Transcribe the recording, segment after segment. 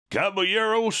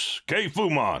Caballeros que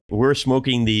fuman. We're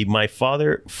smoking the My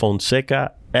Father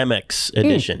Fonseca MX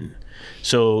edition.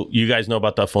 So you guys know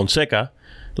about the Fonseca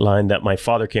line that my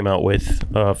father came out with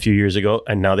a few years ago,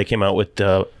 and now they came out with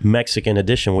the Mexican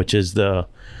edition, which is the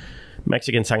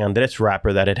Mexican San Andres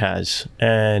wrapper that it has.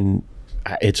 And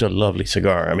it's a lovely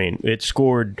cigar. I mean, it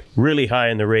scored really high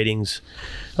in the ratings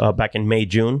back in May,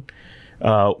 June.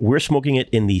 We're smoking it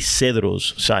in the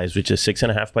Cedros size, which is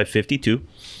 6.5 by 52.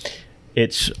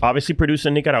 It's obviously produced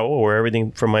in Nicaragua, where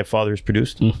everything from my father is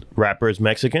produced. Wrapper is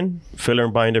Mexican. Filler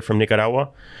and binder from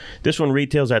Nicaragua. This one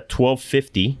retails at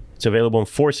 $12.50. It's available in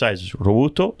 4 sizes: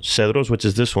 Robusto, Cedros, which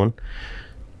is this one,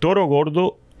 Toro,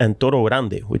 Gordo, and Toro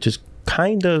Grande, which is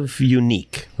kind of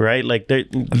unique, right? Like that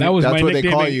was that's my what they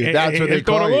call you. That's what they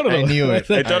call you. I knew it.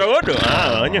 Toro Gordo.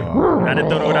 Not a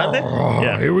Toro Grande.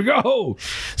 Yeah. Here we go.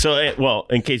 So, well,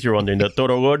 in case you're wondering, the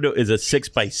Toro Gordo is a 6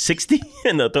 by 60,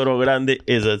 and the Toro Grande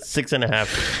is a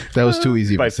 6.5. That was too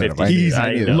easy by of a setup. 50.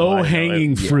 Easy, low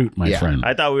hanging fruit, my friend.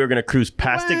 I thought we were gonna cruise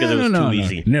past it because it was too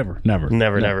easy. Never.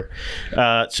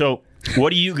 So,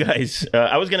 what do you guys?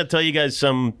 I was gonna tell you guys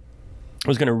I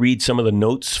was going to read some of the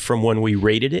notes from when we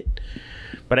rated it,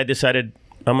 but I decided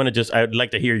I'd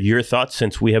like to hear your thoughts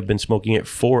since we have been smoking it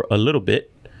for a little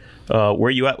bit. Where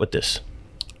are you at with this?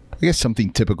 I guess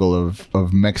something typical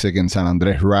of Mexican San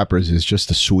Andres wrappers is just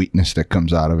the sweetness that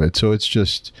comes out of it. So it's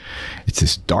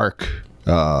this dark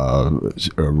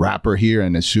wrapper here,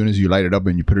 and as soon as you light it up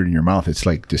and you put it in your mouth, it's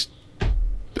like this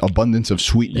abundance of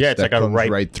sweetness. Yeah, it's like a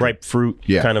ripe fruit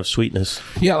kind of sweetness.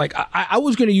 Yeah, like I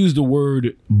was going to use the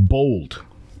word bold.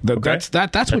 That's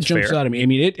what jumps fair out at me. I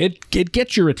mean, it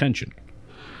gets your attention.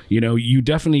 You know, you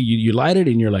definitely you light it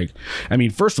and you're like, I mean,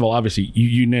 first of all, obviously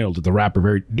you nailed it. The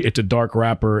wrapper, it's a dark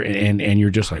wrapper, and you're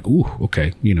just like, ooh,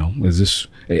 okay. You know, is this?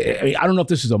 I don't know if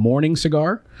this is a morning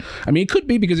cigar. I mean, it could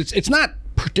be because it's not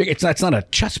a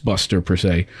chest buster per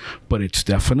se, but it's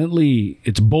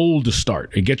bold to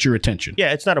start. It gets your attention.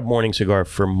 Yeah, it's not a morning cigar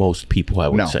for most people, I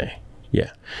would say.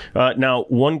 Yeah. Now,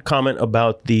 one comment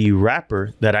about the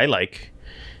wrapper that I like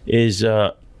is,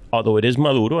 although it is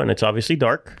Maduro and it's obviously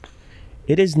dark,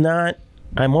 it is not.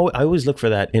 I always look for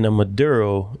that in a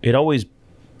Maduro. It always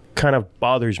kind of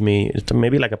bothers me. It's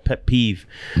maybe like a pet peeve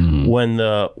when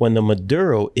the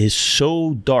Maduro is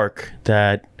so dark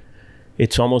that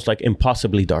it's almost like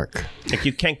impossibly dark. Like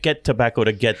you can't get tobacco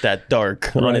to get that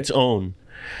dark on its own.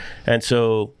 And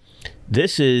so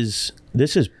this is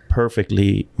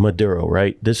perfectly Maduro,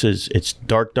 right? It's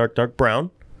dark brown,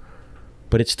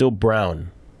 but it's still brown,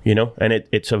 you know? And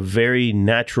it's a very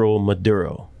natural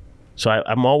Maduro. So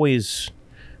I'm always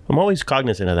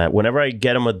cognizant of that. Whenever I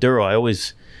get a Maduro, I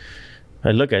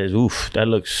look at it, oof, that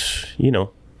looks, you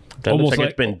know, that looks like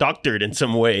it's been doctored in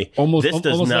some way. Almost like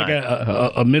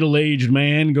a middle-aged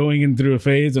man going in through a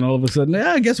phase, and all of a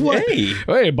sudden, guess what?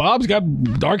 Hey, Bob's got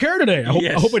dark hair today.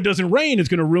 I hope it doesn't rain. It's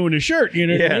going to ruin his shirt. You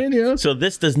know what I mean? Yeah. So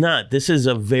this does not. This is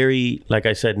a very, like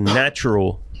I said,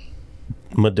 natural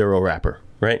Maduro wrapper,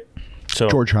 right? So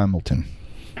George Hamilton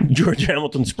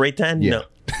spray tan? Yeah.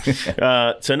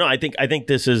 No. So no, I think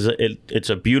this is it's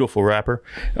a beautiful wrapper.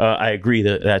 I agree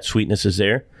that sweetness is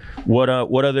there. What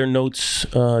other notes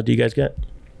do you guys get?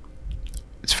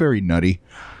 It's very nutty.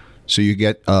 So you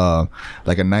get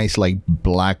like a nice like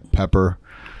black pepper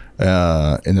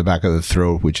in the back of the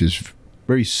throat, which is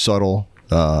very subtle,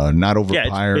 not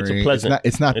overpowering. Yeah, it's pleasant.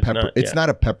 It's not pepper. It's not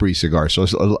a peppery cigar. So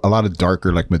it's a lot of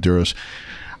darker like Maduros.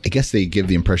 I guess they give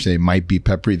the impression they might be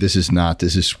peppery. This is not.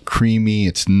 This is creamy.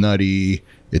 It's nutty.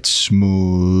 It's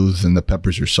smooth, and the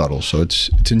peppers are subtle. So it's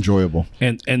enjoyable.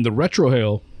 And the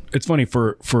retrohale. It's funny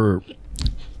for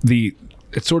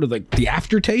it's sort of like the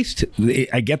aftertaste.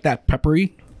 I get that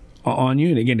peppery on you,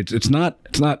 and again, it's not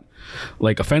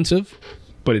like offensive,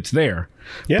 but it's there.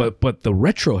 Yeah. But the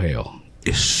retrohale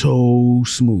is so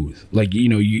smooth. Like, you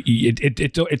know,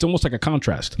 it's almost like a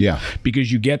contrast. Yeah.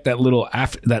 Because you get that little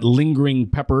that lingering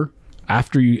pepper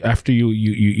after you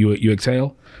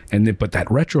exhale, and then but that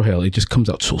retrohale, it just comes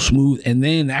out so smooth, and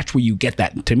then that's where you get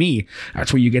that. To me,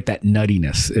 that's where you get that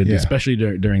nuttiness, especially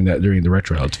during the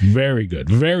retrohale. It's very good,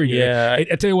 very good. Yeah,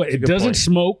 I tell you what, it doesn't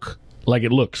smoke like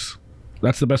it looks.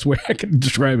 That's the best way I can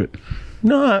describe it.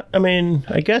 No, I mean,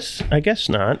 I guess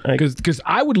not. Because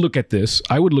I would look at this,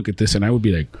 and I would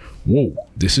be like, "Whoa,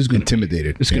 this is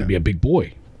intimidated. This is going to be a big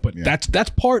boy." But that's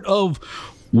part of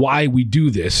why we do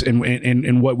this,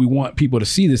 and what we want people to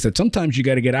see this. That sometimes you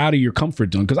got to get out of your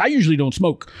comfort zone. Because I usually don't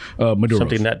smoke Maduros.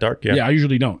 Something that dark, yeah. I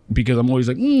usually don't, because I'm always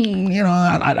like, you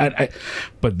know,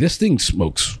 but this thing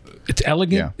smokes. It's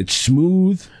elegant. It's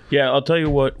smooth. Yeah, I'll tell you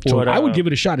what. So I would give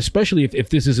it a shot, especially if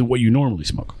this isn't what you normally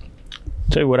smoke.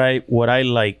 Tell you what I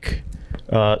like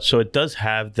So it does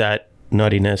have that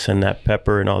nuttiness and that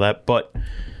pepper and all that. But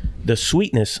the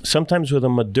sweetness, sometimes with a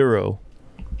Maduro,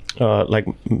 like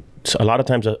a lot of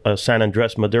times a San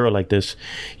Andres Maduro like this,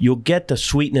 you'll get the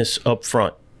sweetness up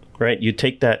front, right? You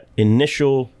take that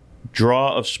initial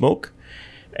draw of smoke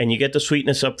and you get the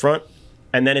sweetness up front,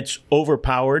 and then it's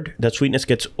overpowered. That sweetness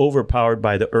gets overpowered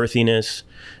by the earthiness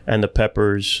and the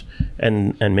peppers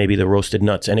and maybe the roasted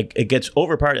nuts. And it gets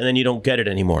overpowered, and then you don't get it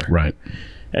anymore. Right.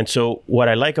 And so what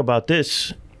I like about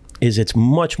this is it's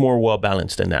much more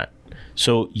well-balanced than that.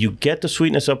 So you get the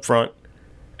sweetness up front,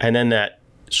 and then that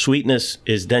sweetness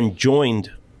is then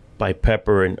joined by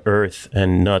pepper and earth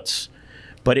and nuts.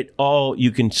 But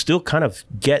you can still kind of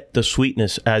get the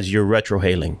sweetness as you're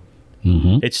retrohaling.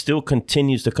 It still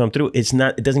continues to come through. It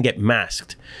doesn't get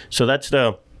masked. So it's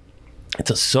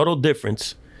a subtle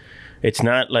difference. It's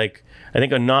not like, I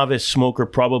think a novice smoker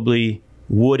probably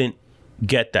wouldn't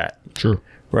get that. Sure.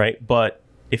 Right. But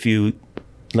if you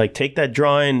like take that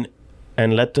draw in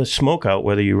and let the smoke out,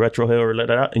 whether you retrohale or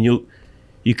let it out, and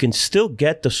you can still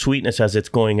get the sweetness as it's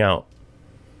going out.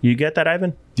 You get that,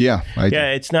 Ivan? Yeah.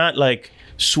 Yeah. It's not like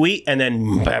sweet and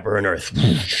then pepper and earth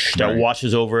that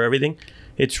washes over everything.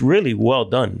 It's really well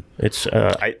done. It's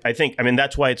I think, I mean,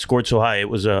 that's why it scored so high.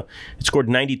 It scored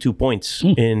 92 points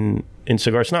in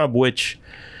Cigar Snob, which,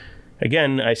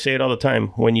 again, I say it all the time.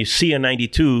 When you see a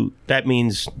 92, that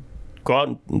means go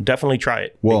out and definitely try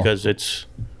it, because it's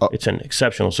an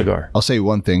exceptional cigar. I'll say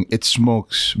one thing. It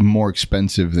smokes more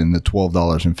expensive than the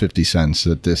 $12.50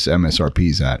 that this MSRP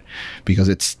is at, because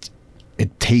it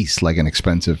tastes like an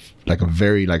expensive,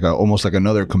 almost like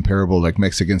another comparable, like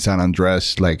Mexican San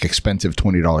Andres, like expensive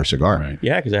 $20 cigar. Right.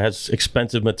 Yeah, because it has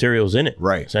expensive materials in it.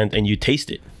 Right. And you taste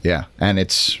it. Yeah, and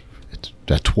it's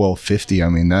at $12.50. I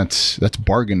mean, that's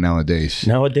bargain nowadays.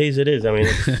 Nowadays it is. I mean,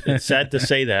 it's sad to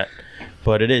say that,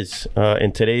 but it is.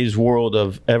 In today's world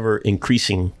of ever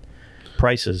increasing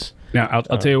prices. Now,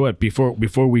 I'll tell you what,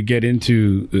 before we get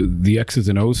into the X's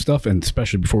and O's stuff, and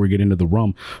especially before we get into the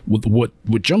rum,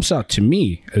 what jumps out to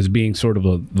me as being sort of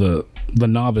the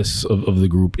novice of the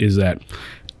group is that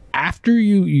after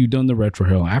you done the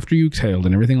retrohale, after you exhaled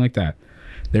and everything like that,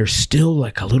 there's still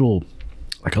like a little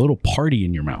party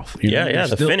in your mouth. You know?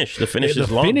 The finish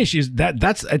is long. The finish is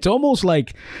that's it's almost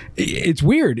like, it's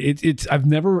weird. It's I've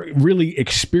never really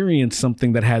experienced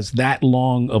something that has that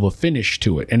long of a finish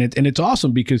to it, and it's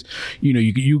awesome because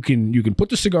you can put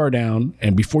the cigar down,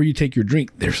 and before you take your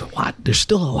drink, there's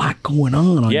still a lot going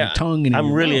on your tongue. And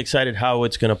I'm really excited how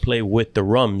it's going to play with the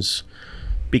rums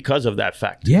because of that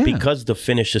fact. Yeah, because the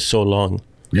finish is so long.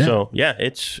 Yeah. So yeah,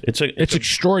 it's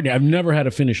extraordinary. I've never had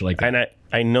a finish like that. And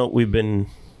I know we've been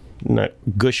not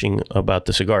gushing about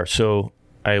the cigar, so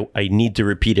I need to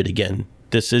repeat it again.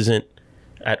 This isn't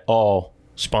at all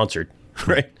sponsored,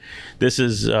 right? This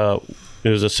is it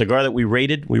was a cigar that we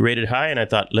rated high, and I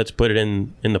thought, let's put it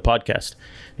in the podcast.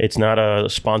 It's not a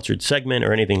sponsored segment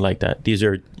or anything like that. These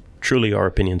are truly our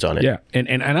opinions on it. Yeah,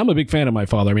 and I'm a big fan of my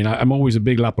father. I mean, I'm always a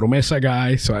big La Promesa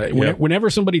guy. So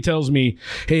whenever somebody tells me,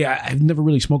 hey, I've never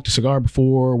really smoked a cigar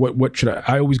before, what should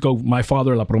I always go, my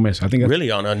father, La Promesa. I think that's,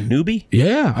 really, on a newbie?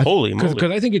 Yeah. Holy moly.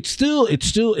 Because I think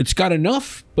it's got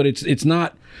enough, but it's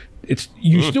not. It's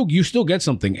you still get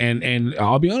something, and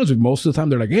I'll be honest with you, most of the time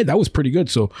they're like, hey, that was pretty good.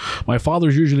 So my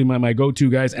father's usually my go-to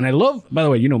guys, and I love, by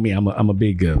the way, you know me, I'm a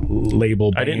big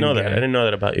label. I didn't know that. Guy. I didn't know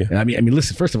that about you. I mean,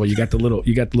 listen. First of all, you got the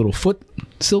little foot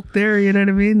silk there. You know what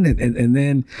I mean? And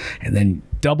then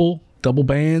double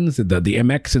bands, the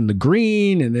MX in the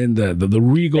green, and then the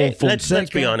Regal Fonseca.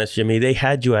 Let's be honest, Jimmy. They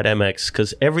had you at MX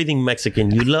because everything Mexican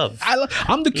you love.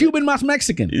 I'm the Cuban mas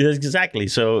Mexican. Exactly.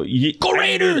 So go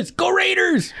Raiders! Go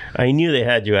Raiders! I knew they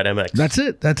had you at MX. That's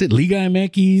it. Liga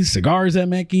MX, Cigars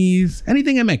MX,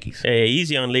 anything MX. Hey,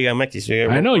 easy on Liga MX.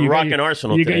 I know you rocking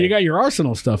Arsenal. You got your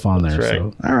Arsenal stuff on there. That's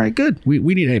right. So all right, good. We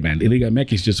need, hey man, Liga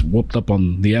MX just whooped up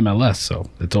on the MLS, so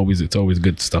it's always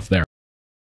good stuff there.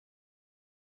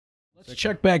 Let's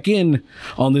check back in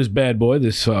on this bad boy,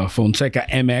 this Fonseca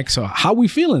MX. How we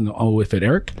feeling with it,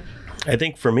 Eric? I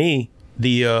think for me,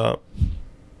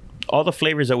 all the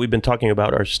flavors that we've been talking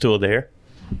about are still there,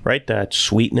 right? That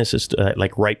sweetness is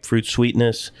like ripe fruit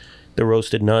sweetness, the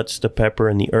roasted nuts, the pepper,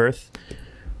 and the earth.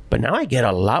 But now I get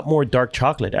a lot more dark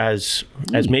chocolate as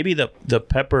maybe the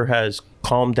pepper has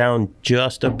calmed down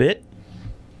just a bit.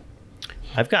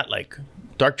 I've got like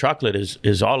dark chocolate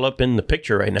is all up in the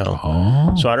picture right now.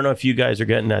 Oh. So I don't know if you guys are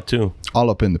getting that too. All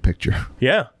up in the picture.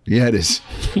 Yeah. Yeah, it is.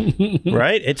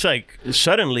 Right? It's like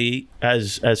suddenly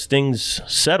as things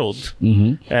settled,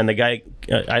 and the guy,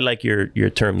 I like your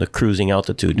term, the cruising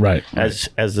altitude. Right. As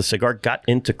the cigar got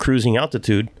into cruising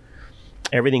altitude,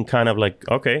 everything kind of like,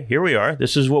 okay, here we are.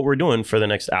 This is what we're doing for the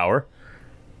next hour.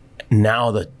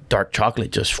 Now the dark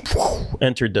chocolate just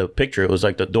entered the picture. It was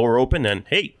like the door opened and,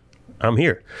 hey, I'm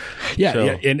here. Yeah, So,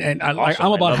 yeah. And awesome.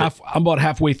 I'm about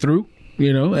halfway through.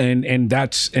 You know, and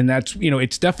that's you know,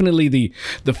 it's definitely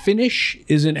the finish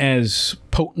isn't as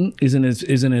potent, isn't as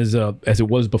it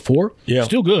was before. Yeah,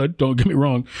 still good. Don't get me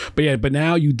wrong, but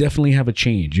now you definitely have a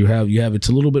change. You have it's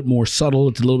a little bit more subtle.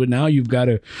 It's a little bit now. You've got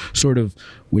to sort of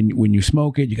when you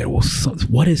smoke it, you got to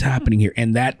what is happening here,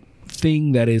 and that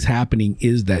thing that is happening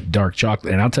is that dark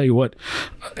chocolate. And I'll tell you what,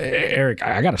 Eric,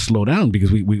 I got to slow down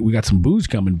because we got some booze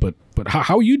coming. But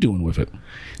how are you doing with it?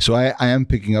 So I am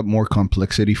picking up more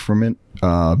complexity from it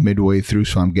midway through.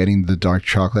 So I'm getting the dark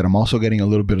chocolate. I'm also getting a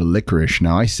little bit of licorice.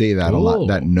 Now I say that a lot.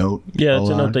 That note, yeah, it's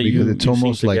a note that it's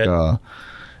almost like a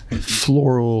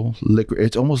floral liquor.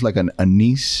 It's almost like an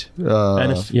anise.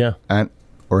 Yeah.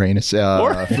 Or anise.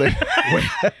 I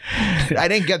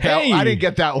didn't get that. Hey. I didn't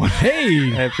get that one.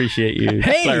 Hey, I appreciate you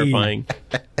clarifying.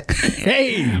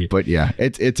 hey. But yeah,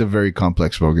 it's a very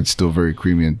complex smoke. It's still very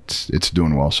creamy. And it's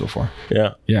doing well so far.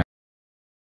 Yeah. Yeah.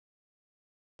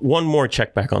 One more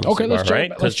check back on the cigar,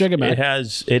 right? Let's check it back.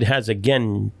 It has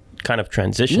again kind of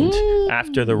transitioned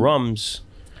after the rums.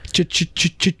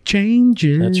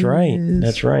 Changes.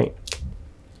 That's right.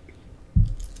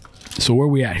 So where are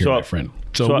we at here, my friend?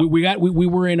 So we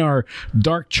were in our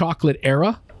dark chocolate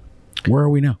era. Where are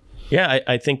we now? Yeah,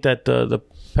 I think that the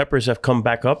peppers have come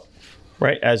back up,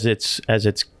 right? As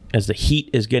the heat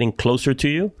is getting closer to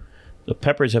you, the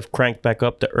peppers have cranked back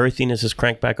up. The earthiness has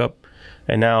cranked back up,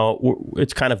 and now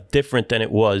it's kind of different than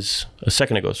it was a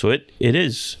second ago. So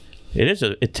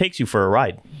it takes you for a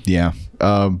ride. Yeah.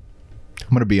 I'm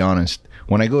gonna be honest.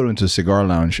 When I go into a cigar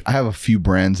lounge, I have a few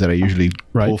brands that I usually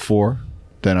pull for.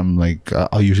 Then I'm like,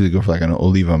 I'll usually go for like an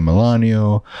Oliva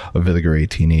Milanio, a Villiger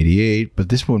 1888, but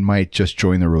this one might just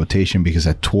join the rotation because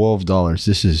at $12,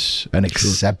 this is an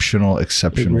exceptional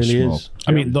really smoke. Is.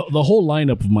 I mean, the whole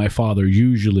lineup of my father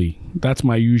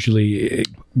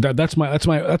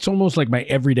that's almost like my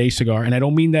everyday cigar, and I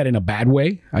don't mean that in a bad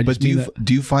way.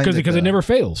 Do you find because it never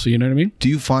fails? You know what I mean? Do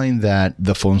you find that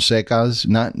the Fonsecas,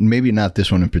 maybe not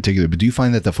this one in particular, but do you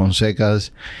find that the Fonsecas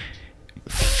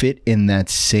fit in that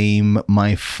same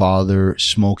my father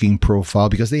smoking profile,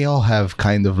 because they all have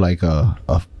kind of like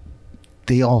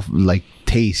they all like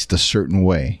taste a certain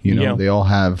way, you know? They all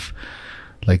have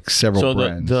like several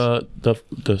brands. So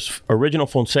the original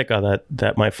Fonseca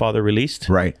that my father released,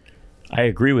 right? I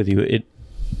agree with you.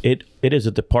 It is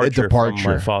a departure from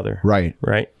my father,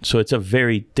 right? So it's a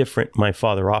very different my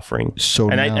father offering. So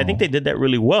I think they did that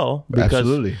really well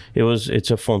because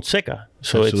it's a Fonseca,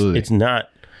 so it's not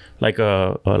like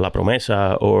a La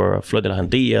Promesa or a Flor de las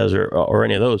Antillas or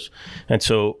any of those. And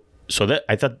so that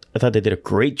I thought they did a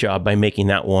great job by making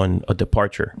that one a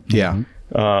departure. Yeah.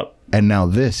 And now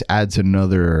this adds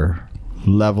another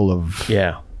level of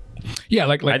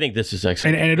like I think this is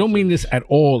excellent. And I don't mean this at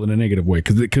all in a negative way,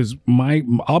 because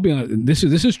I'll be honest,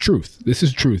 this is truth. This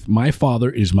is truth. My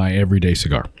father is my everyday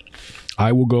cigar.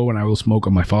 I will go and I will smoke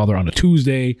on my father on a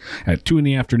Tuesday at 2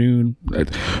 p.m.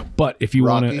 But if you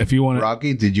want to,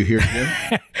 Rocky, did you hear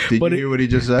him? Did you hear what he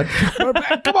just said?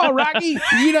 Come on, Rocky.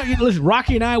 Listen,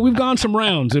 Rocky and I, we've gone some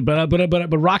rounds,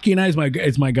 but Rocky and I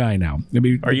is my guy now. I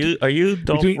mean, are you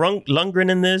Dolph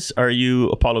Lundgren in this? Are you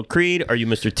Apollo Creed? Are you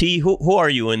Mr. T? Who are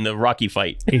you in the Rocky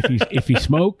fight? If he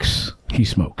smokes, he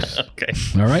smokes. Okay.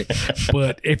 All right.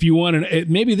 But if you want to,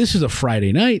 maybe this is a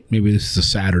Friday night, maybe this is a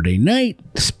Saturday night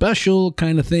special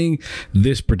kind of thing.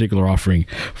 This particular offering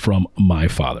from my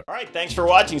father. All right. Thanks for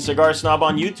watching Cigar Snob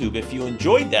on YouTube. If you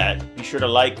enjoyed that, be sure to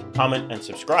like, comment, and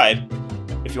subscribe.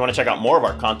 If you want to check out more of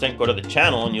our content, go to the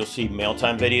channel and you'll see mail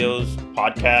time videos,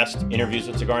 podcasts, interviews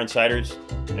with cigar insiders,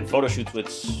 and photo shoots with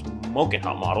smoking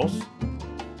hot models.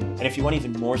 And if you want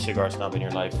even more Cigar Snob in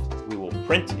your life, we will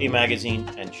print a magazine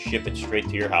and ship it straight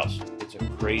to your house. It's a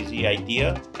crazy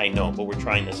idea, I know, but we're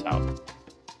trying this out.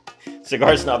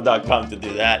 CigarSnob.com to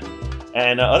do that.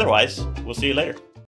 And otherwise, we'll see you later.